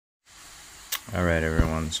Alright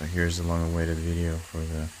everyone, so here's the long awaited video for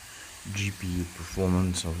the GPU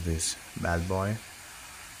performance of this bad boy.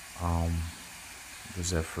 The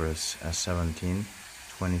Zephyrus S17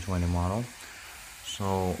 2020 model.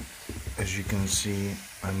 So as you can see,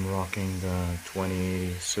 I'm rocking the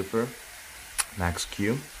 2080 Super Max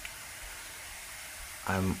Q.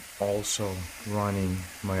 I'm also running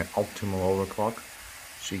my optimal overclock,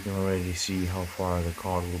 so you can already see how far the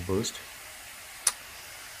card will boost.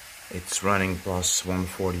 It's running plus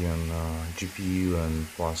 140 on GPU and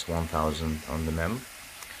plus 1000 on the mem.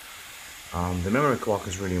 The memory clock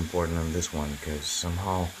is really important on this one because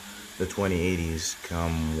somehow the 2080s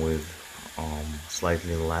come with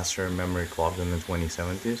slightly lesser memory clock than the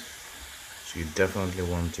 2070s. So you definitely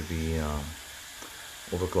want to be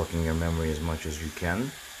overclocking your memory as much as you can.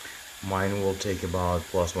 Mine will take about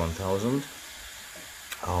plus 1000.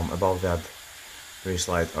 Above that, very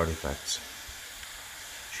slight artifacts.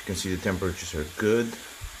 You can see the temperatures are good,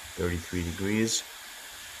 33 degrees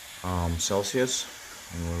Celsius,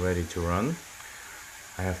 and we're ready to run.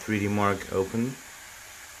 I have 3D Mark open,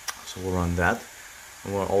 so we'll run that,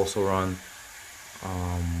 and we'll also run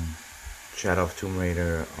Shadow of Tomb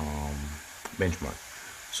Raider benchmark.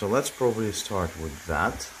 So let's probably start with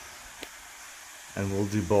that, and we'll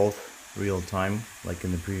do both real time like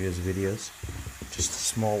in the previous videos. Just a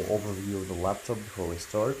small overview of the laptop before we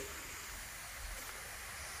start.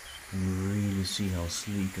 You can really see how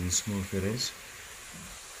sleek and smooth it is.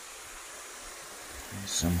 There's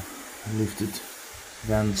some lifted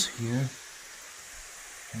vents here,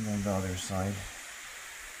 and on the other side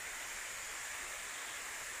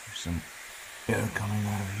there's some air coming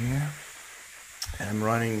out of here. And I'm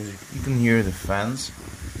running, you can hear the fans.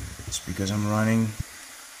 It's because I'm running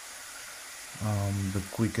the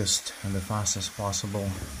quickest and the fastest possible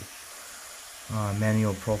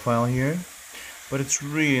manual profile here. But it's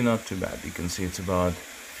really not too bad. You can see it's about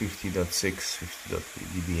 50.6, 50.3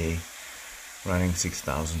 dBA, running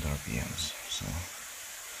 6000 RPMs. So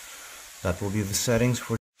that will be the settings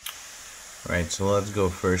for. Right, so let's go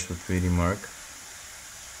first with 3D Mark.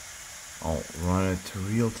 I'll run it to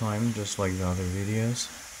real time, just like the other videos,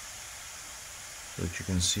 so that you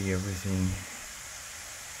can see everything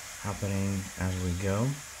happening as we go.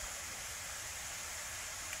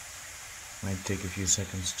 Might take a few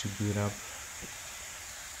seconds to boot up.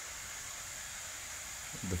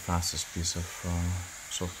 The fastest piece of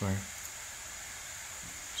software.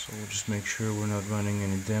 So we'll just make sure we're not running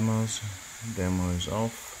any demos. Demo is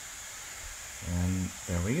off, and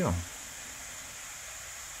there we go.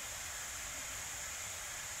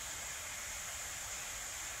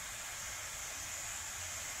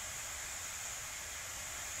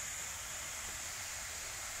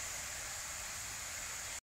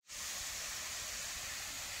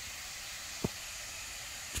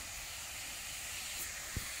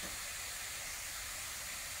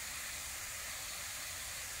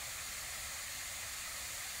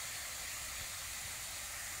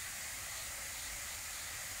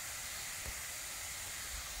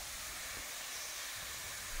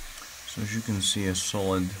 So as you can see, a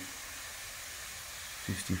solid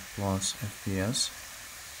 50 plus FPS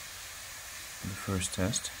in the first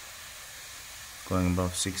test, going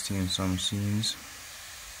above 60 in some scenes.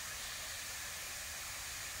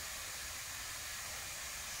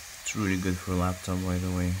 It's really good for a laptop, by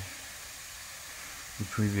the way. The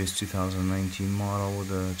previous 2019 model with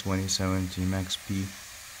the 2070 Max P,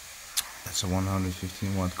 that's a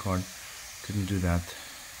 115 watt card, couldn't do that.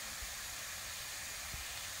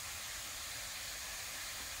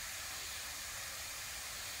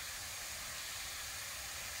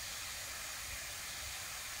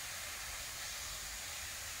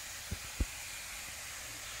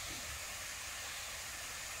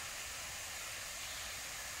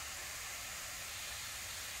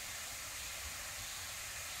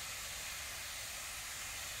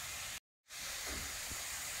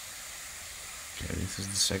 Okay, this is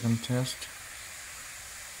the second test.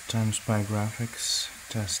 Time Spy Graphics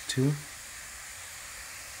test 2.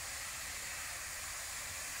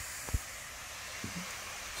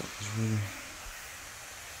 That was really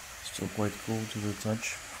still quite cool to the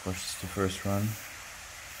touch. Of course, it's the first run.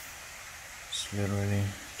 It's literally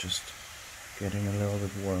just getting a little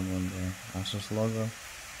bit warm on the Asus logo.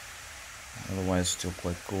 Otherwise, still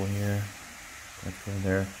quite cool here, quite cool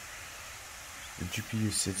there. The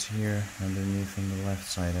GPU sits here underneath on the left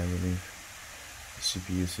side, I believe. The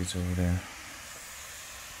CPU sits over there.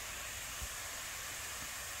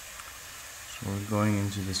 So we're going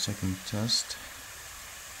into the second test,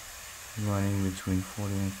 running between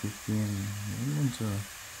 40 and 50 and even to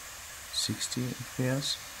 60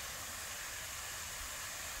 FPS.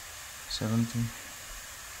 70.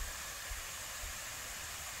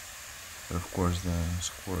 But of course the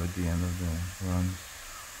score at the end of the run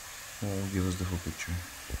will give us the full picture.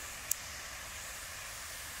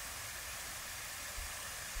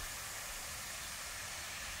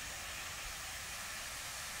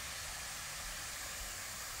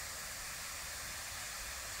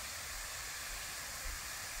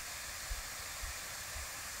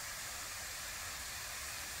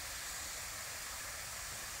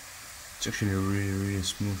 It's actually really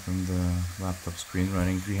smooth on the laptop screen,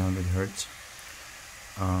 running 300 Hz.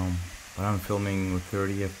 But I'm filming with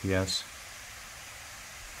 30 FPS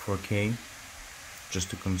 4K just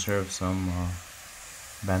to conserve some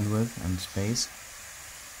bandwidth and space.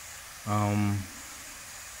 And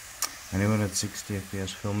even at 60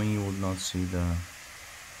 FPS filming, you would not see the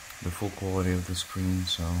full quality of the screen,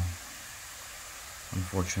 so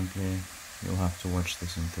unfortunately you'll have to watch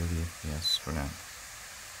this in 30 FPS for now.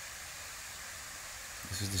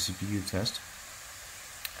 This is the CPU test,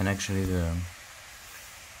 and actually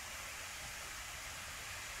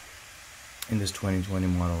in this 2020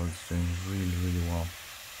 model it's doing really well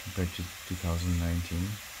compared to 2019.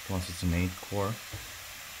 Plus it's an 8-core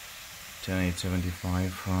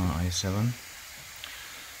 10875 i7.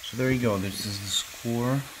 So there you go, this is the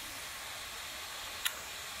score.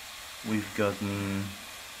 We've gotten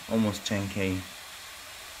almost 10K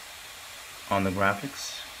on the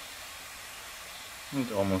graphics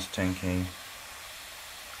and almost 10K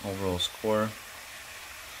overall score,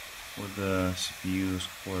 with the CPU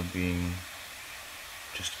score being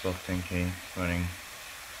just above 10K, running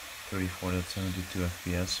 34.72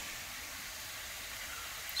 FPS.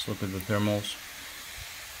 Let's look at the thermals.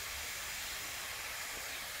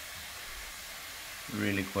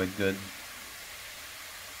 Really quite good.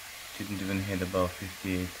 Didn't even hit above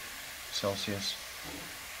 58 Celsius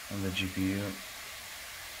on the GPU.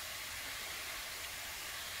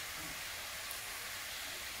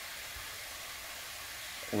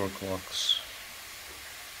 Overclocks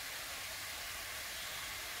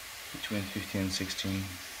between 15 and 16,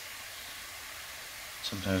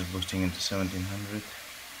 sometimes boosting into 1700.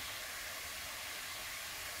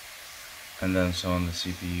 And then so on the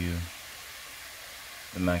CPU,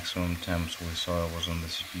 the maximum temps we saw was on the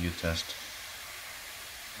CPU test,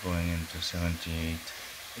 going into 78,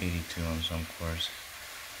 82 on some cores.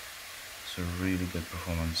 So really good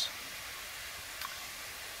performance.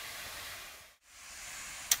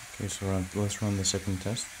 Okay, so let's run the second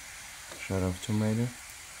test. Shadow of Tomb Raider. You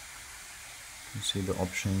can see the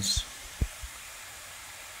options.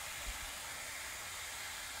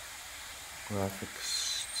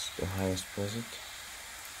 Graphics, it's the highest preset.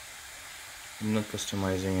 I'm not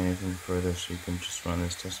customizing anything further, so you can just run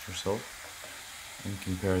this test yourself and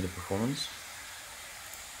compare the performance.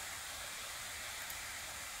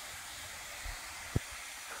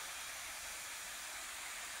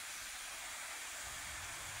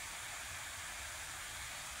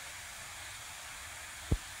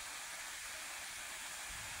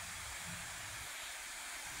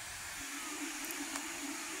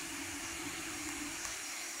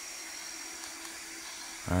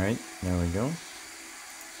 Alright, there we go.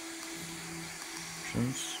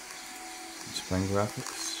 Options. Display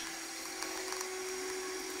graphics.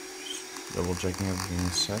 Just double checking everything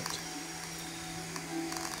is set.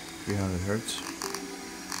 300 Hz.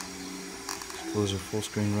 Close full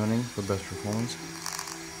screen running for best performance.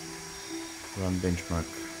 Run benchmark.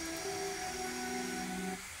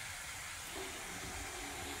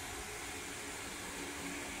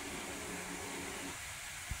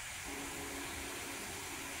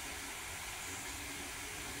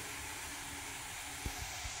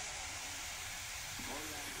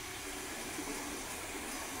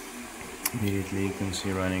 Immediately you can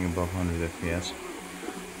see running above 100 FPS,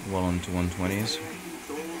 well into 120s.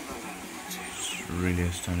 It's really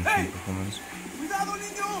astonishing performance.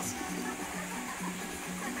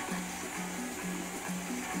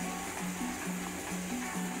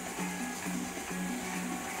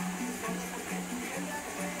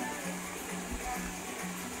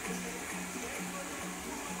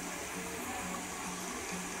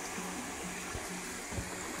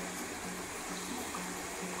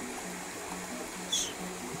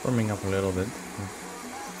 Warming up a little bit.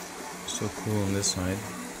 Still cool on this side,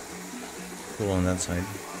 cool on that side.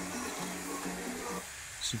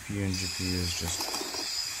 CPU and GPU is just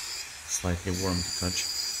slightly warm to touch.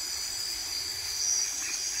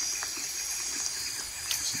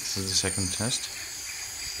 So this is the second test.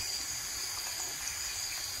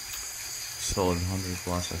 Solid 100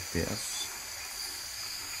 plus FPS.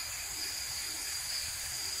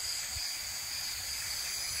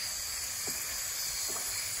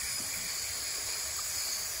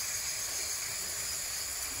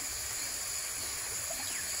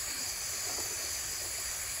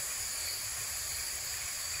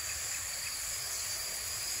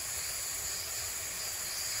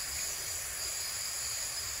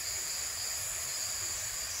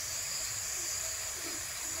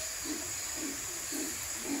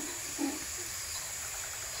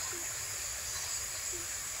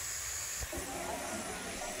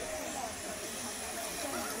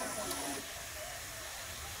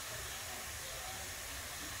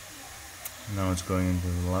 Now it's going into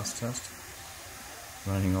the last test,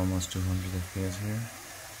 running almost 200 FPS here.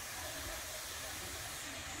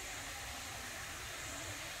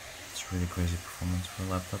 It's really crazy performance for a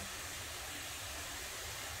laptop.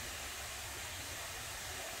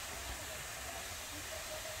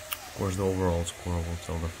 Of course the overall score will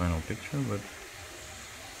tell the final picture, but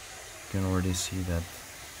you can already see that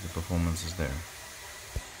the performance is there.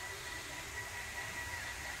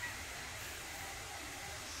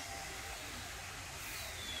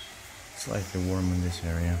 Slightly warm in this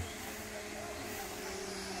area.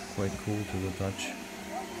 Quite cool to the touch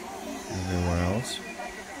everywhere else.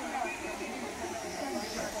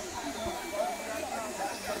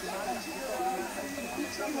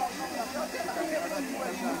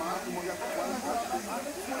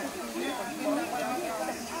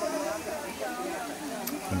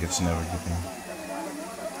 I think it's never dipping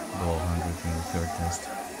below 100 in the third test.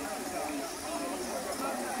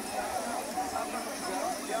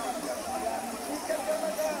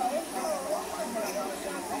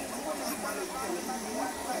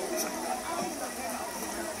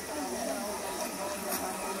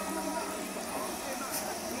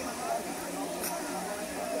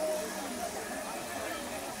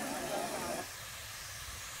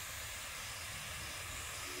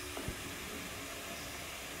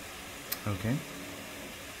 Okay,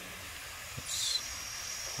 let's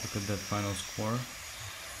look at that final score.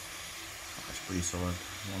 It's pretty solid,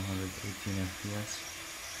 118 FPS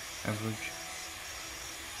average.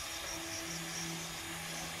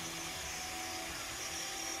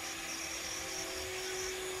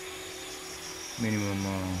 Minimum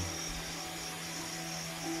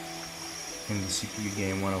in the CPU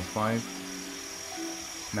game 105,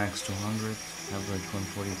 max 200, average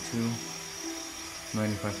 142.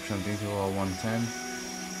 95% interval 110,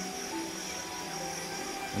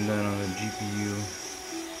 and then on the GPU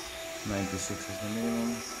 96 is the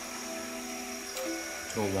minimum,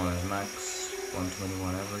 201 is max,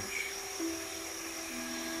 121 average,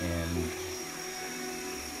 and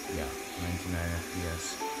yeah, 99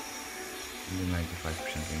 FPS in the 95%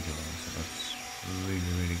 interval, so that's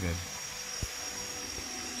really good.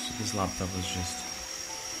 So this laptop is just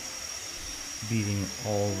beating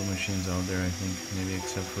all the machines out there, I think, maybe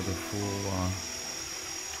except for the full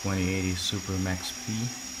 2080 Super Max P,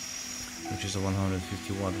 which is a 150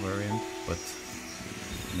 watt variant, but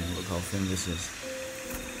I mean, look how thin this is.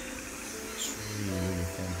 It's really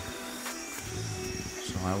thin.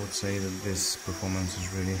 So I would say that this performance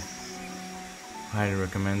is really highly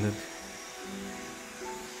recommended,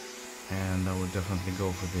 and I would definitely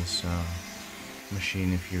go for this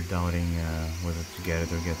machine if you're doubting whether to get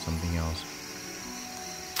it or get something else.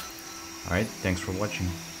 Alright, thanks for watching.